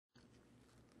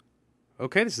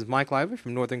Okay, this is Mike Lively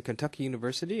from Northern Kentucky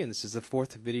University, and this is the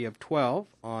fourth video of 12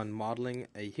 on modeling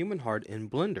a human heart in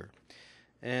Blender.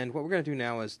 And what we're going to do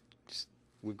now is,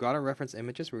 we've got our reference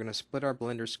images. We're going to split our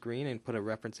Blender screen and put a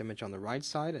reference image on the right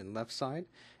side and left side,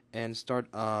 and start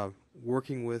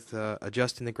working with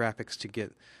adjusting the graphics to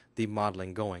get the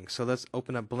modeling going. So let's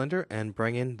open up Blender and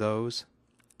bring in those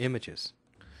images.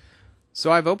 So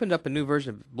I've opened up a new version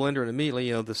of Blender, and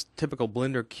immediately, this typical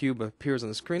Blender cube appears on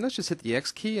the screen. Let's just hit the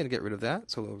X key and get rid of that.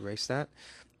 So we'll erase that.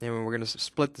 And we're going to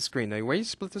split the screen. Now, the way you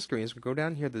split the screen is we go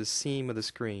down here to the seam of the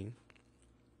screen.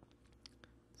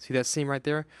 See that seam right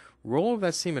there? Roll over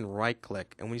that seam and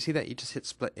right-click. And when you see that, you just hit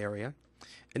Split Area.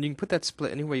 And you can put that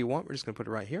split any way you want. We're just going to put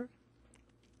it right here.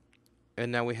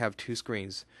 And now we have two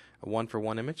screens, one for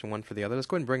one image and one for the other. Let's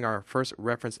go ahead and bring our first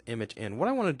reference image in. What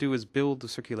I want to do is build the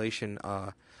circulation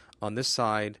on this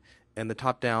side and the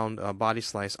top-down body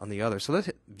slice on the other. So let's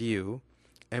hit View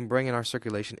and bring in our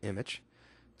circulation image.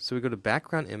 So we go to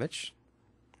Background Image.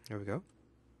 There we go.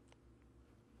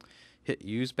 Hit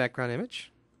Use Background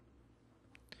Image.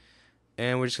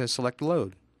 And we're just going to select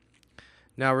Load.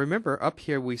 Now remember, up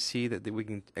here we see that we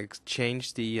can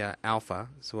change the alpha.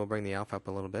 So we'll bring the alpha up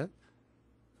a little bit.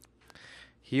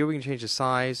 Here we can change the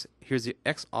size. Here's the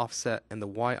X offset and the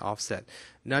Y offset.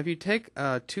 Now if you take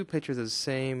two pictures of the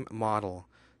same model,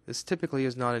 this typically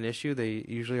is not an issue. They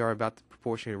usually are about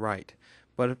proportionally right.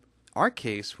 But in our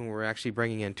case, when we're actually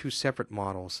bringing in two separate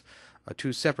models,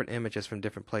 two separate images from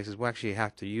different places, we'll actually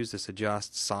have to use this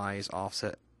adjust, size,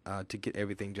 offset to get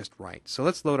everything just right. So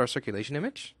let's load our circulation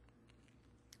image.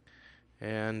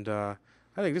 And I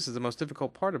think this is the most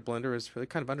difficult part of Blender, is really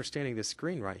kind of understanding this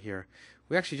screen right here.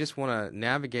 We actually just want to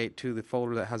navigate to the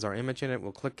folder that has our image in it.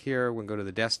 We'll click here, we'll go to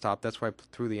the desktop. That's where I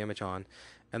threw the image on.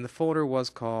 And the folder was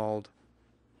called,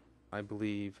 I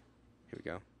believe, here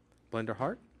we go, Blender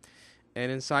Heart.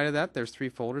 And inside of that, there's three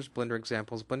folders: Blender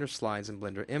Examples, Blender Slides, and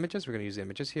Blender Images. We're going to use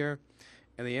images here.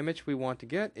 And the image we want to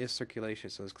get is circulation.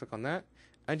 So let's click on that.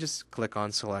 And just click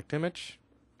on Select Image.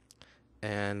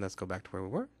 And let's go back to where we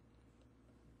were.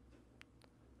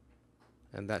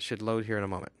 And that should load here in a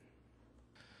moment.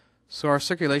 So our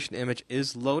circulation image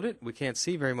is loaded. We can't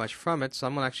see very much from it, so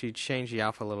I'm going to actually change the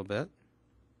alpha a little bit.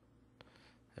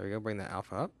 There we go, bring that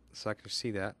alpha up so I can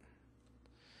see that.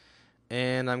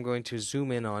 And I'm going to zoom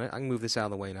in on it. I can move this out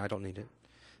of the way now, I don't need it.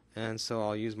 And so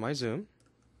I'll use my zoom.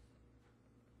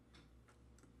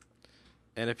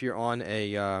 And if you're on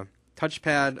a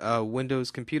touchpad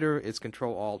Windows computer, it's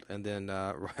Control-Alt and then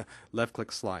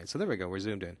left-click slide. So there we go, we're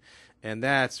zoomed in. And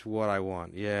that's what I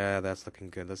want. Yeah, that's looking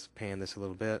good. Let's pan this a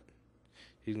little bit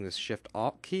using the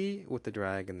Shift-Alt key with the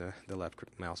drag and the left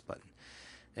mouse button.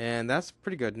 And that's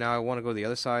pretty good. Now I want to go to the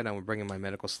other side. I'm going to bring in my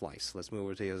medical slice. Let's move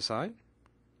over to the other side.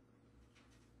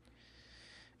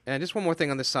 And just one more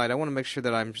thing on this side. I want to make sure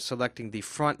that I'm selecting the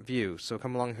front view. So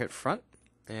come along and hit front.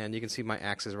 And you can see my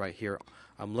axis right here.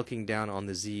 I'm looking down on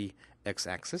the Z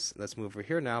x-axis. Let's move over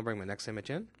here now, bring my next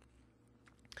image in.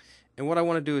 And what I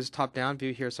want to do is top-down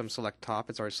view here, so I'm select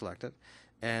top. It's already selected.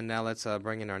 And now let's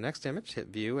bring in our next image, hit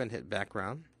View, and hit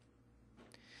Background.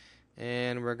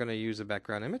 And we're going to use a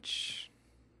background image.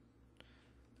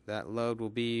 That load will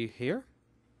be here.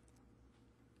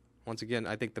 Once again,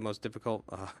 I think the most difficult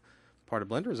part of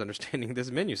Blender is understanding this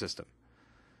menu system.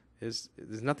 There's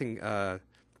nothing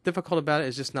difficult about it.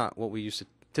 It's just not what we used to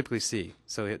typically see.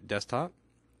 So hit Desktop.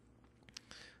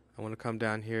 I want to come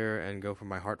down here and go for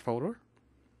my Heart folder.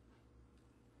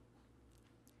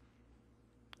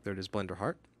 There it is, Blender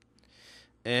Heart.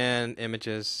 And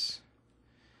Images.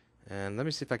 And let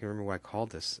me see if I can remember what I called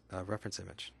this reference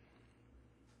image.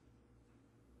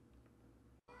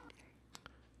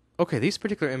 Okay, these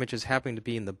particular images happen to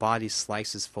be in the Body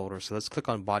Slices folder. So let's click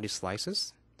on Body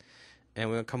Slices. And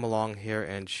we're going to come along here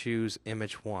and choose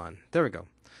Image 1. There we go.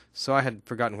 So I had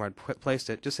forgotten where I'd placed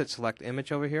it. Just hit Select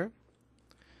Image over here.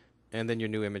 And then your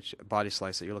new image body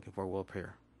slice that you're looking for will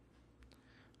appear.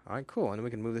 Alright, cool. And then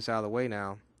we can move this out of the way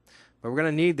now. But we're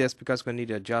going to need this because we're going to need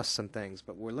to adjust some things.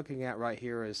 But what we're looking at right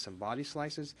here is some body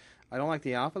slices. I don't like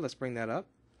the alpha. Let's bring that up.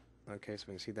 Okay, so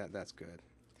we can see that. That's good.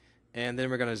 And then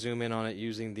we're going to zoom in on it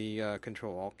using the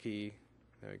Control-Alt key.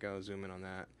 There we go. Zoom in on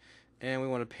that. And we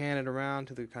want to pan it around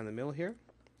to the kind of the middle here.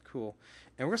 Cool.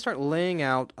 And we're going to start laying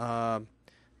out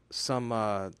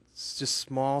some just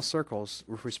small circles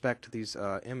with respect to these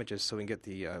images so we can get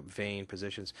the vein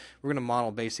positions. We're going to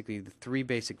model basically the three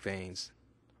basic veins,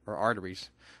 or arteries.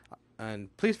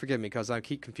 And please forgive me because I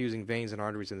keep confusing veins and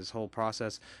arteries in this whole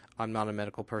process. I'm not a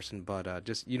medical person, but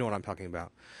just you know what I'm talking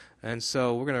about. And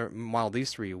so we're going to model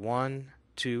these three, 1,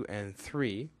 2, and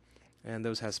 3. And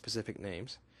those have specific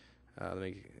names.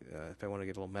 If I want to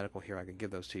get a little medical here, I can give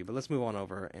those to you. But let's move on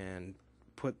over and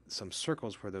put some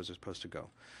circles where those are supposed to go.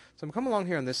 So I'm coming along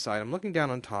here on this side. I'm looking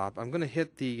down on top. I'm going to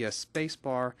hit the space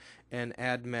bar and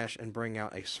add mesh and bring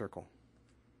out a circle.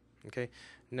 Okay.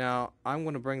 Now I'm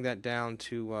going to bring that down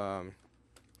to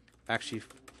actually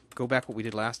go back what we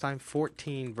did last time,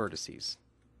 14 vertices.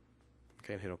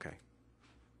 Okay, and hit OK.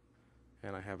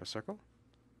 And I have a circle.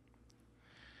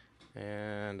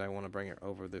 And I want to bring it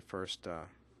over the first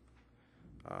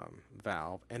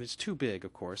valve. And it's too big,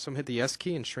 of course. So I'm going to hit the S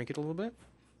key and shrink it a little bit.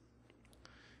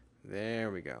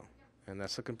 There we go. And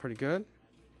that's looking pretty good,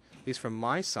 at least from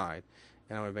my side.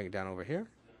 And I'm going to bring it down over here.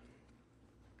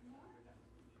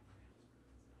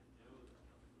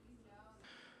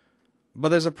 But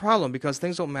there's a problem because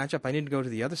things don't match up. I need to go to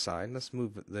the other side. Let's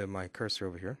move my cursor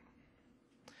over here.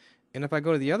 And if I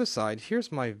go to the other side,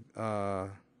 here's my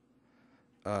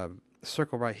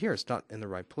circle right here. It's not in the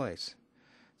right place.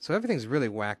 So everything's really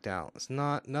whacked out.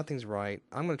 Nothing's right.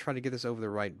 I'm going to try to get this over the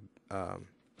right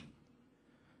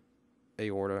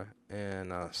aorta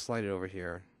and slide it over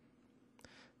here.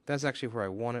 That's actually where I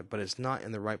want it, but it's not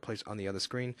in the right place on the other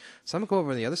screen. So I'm going to go over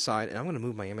on the other side, and I'm going to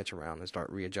move my image around and start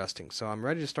readjusting. So I'm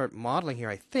ready to start modeling here,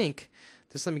 I think.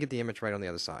 Just let me get the image right on the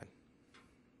other side.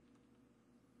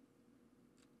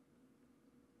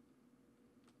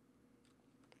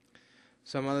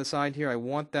 So I'm on the side here. I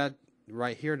want that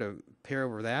right here to pair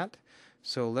over that.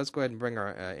 So let's go ahead and bring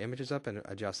our images up and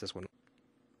adjust this one.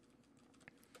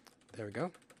 There we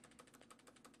go.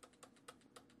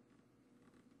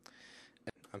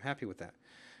 I'm happy with that.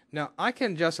 Now I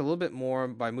can adjust a little bit more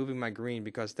by moving my green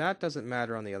because that doesn't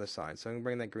matter on the other side. So I'm going to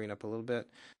bring that green up a little bit.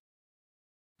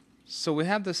 So we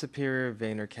have the superior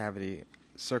vena cavity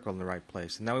circle in the right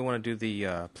place. And now we want to do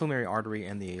the pulmonary artery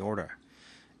and the aorta.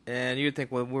 And you'd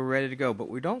think, well, we're ready to go, but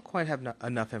we don't quite have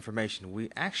enough information. We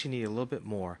actually need a little bit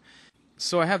more.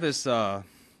 So I have this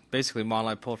basically model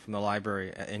I pulled from the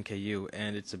library at NKU,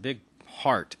 and it's a big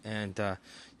heart, and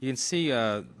you can see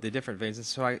the different veins, and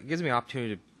so it gives me an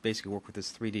opportunity to basically work with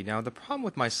this 3D. Now the problem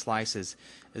with my slices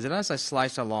is that as I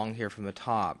slice along here from the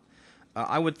top,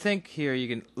 I would think here you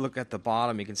can look at the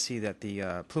bottom, you can see that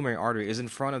the pulmonary artery is in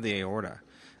front of the aorta.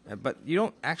 But you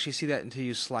don't actually see that until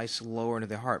you slice lower into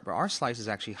the heart. But our slice is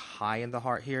actually high in the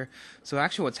heart here. So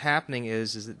actually what's happening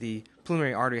is that the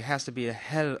pulmonary artery has to be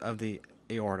ahead of the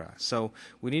aorta. So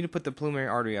we need to put the pulmonary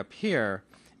artery up here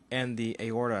and the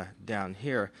aorta down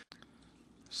here.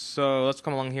 So let's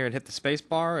come along here and hit the space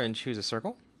bar and choose a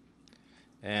circle.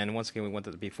 And once again we want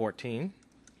it to be 14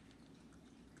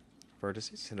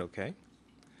 vertices. Hit OK.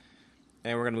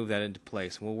 And we're going to move that into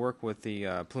place. We'll work with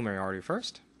the pulmonary artery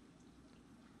first.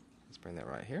 Let's bring that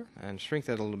right here and shrink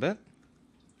that a little bit.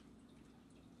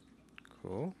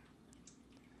 Cool.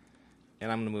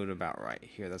 And I'm going to move it about right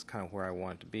here. That's kind of where I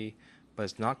want it to be. But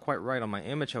it's not quite right on my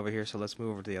image over here, so let's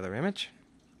move over to the other image.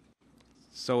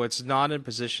 So it's not in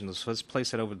position, so let's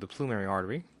place it over the pulmonary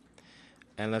artery.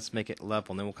 And let's make it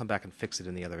level, and then we'll come back and fix it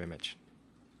in the other image.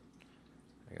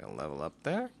 I got to level up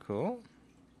there. Cool.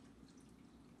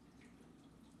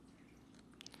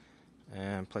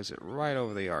 And place it right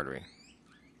over the artery.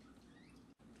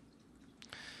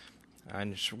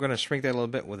 And we're going to shrink that a little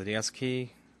bit with the S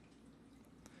key.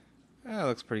 That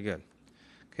looks pretty good.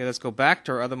 Okay, let's go back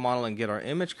to our other model and get our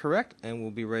image correct, and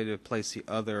we'll be ready to place the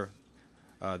other,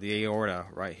 the aorta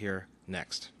right here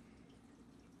next.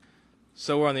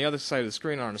 So we're on the other side of the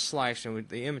screen on a slice, and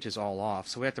the image is all off.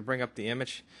 So we have to bring up the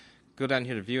image, go down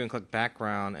here to View, and click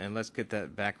Background, and let's get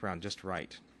that background just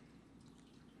right.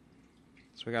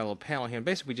 So we got a little panel here, and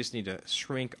basically we just need to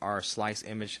shrink our slice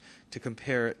image to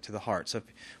compare it to the heart. So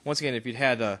once again, if you'd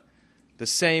had the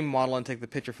same model and take the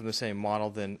picture from the same model,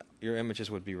 then your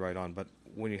images would be right on. But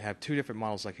when you have two different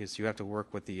models like this, you have to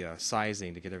work with the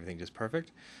sizing to get everything just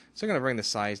perfect. So I'm going to bring the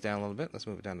size down a little bit. Let's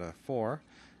move it down to 4,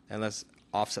 and let's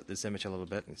offset this image a little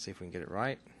bit and see if we can get it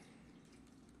right.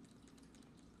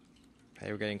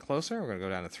 Okay, we're getting closer. We're going to go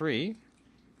down to 3, and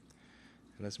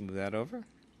let's move that over.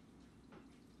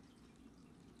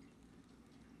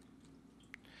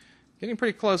 Getting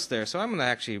pretty close there, so I'm going to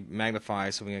actually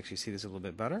magnify so we can actually see this a little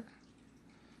bit better.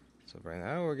 So right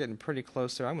now we're getting pretty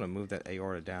close there. I'm going to move that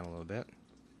aorta down a little bit.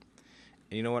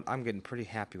 And you know what? I'm getting pretty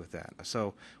happy with that.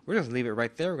 So we're going to leave it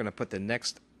right there. We're going to put the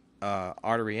next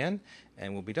artery in,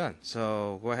 and we'll be done.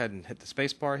 So go ahead and hit the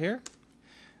space bar here.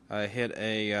 Hit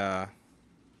a,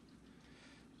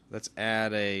 let's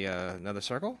add another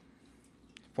circle,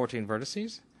 14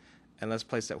 vertices, and let's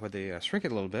place that where they shrink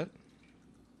it a little bit.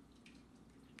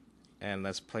 And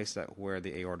let's place that where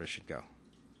the aorta should go.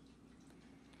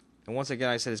 And once again,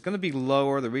 I said it's going to be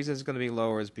lower. The reason it's going to be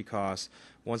lower is because,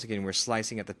 once again, we're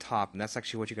slicing at the top, and that's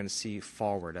actually what you're going to see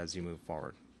forward as you move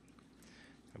forward.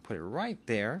 And put it right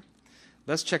there.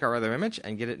 Let's check our other image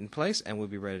and get it in place, and we'll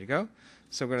be ready to go.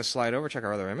 So we're going to slide over, check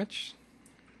our other image.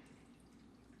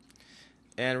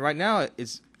 And right now,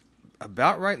 it's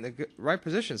about right in the right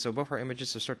position, so both our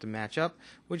images will start to match up.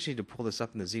 We just need to pull this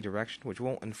up in the Z direction, which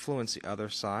won't influence the other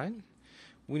side.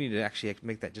 We need to actually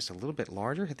make that just a little bit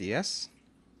larger. Hit the S.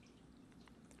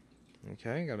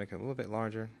 Okay, gotta make it a little bit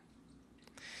larger.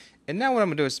 And now what I'm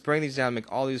going to do is bring these down and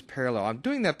make all these parallel. I'm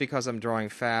doing that because I'm drawing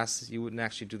fast. You wouldn't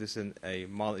actually do this in a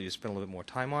model that you spend a little bit more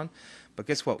time on. But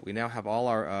guess what? We now have all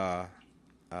our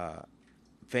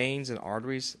veins and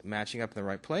arteries matching up in the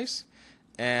right place,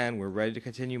 and we're ready to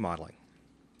continue modeling.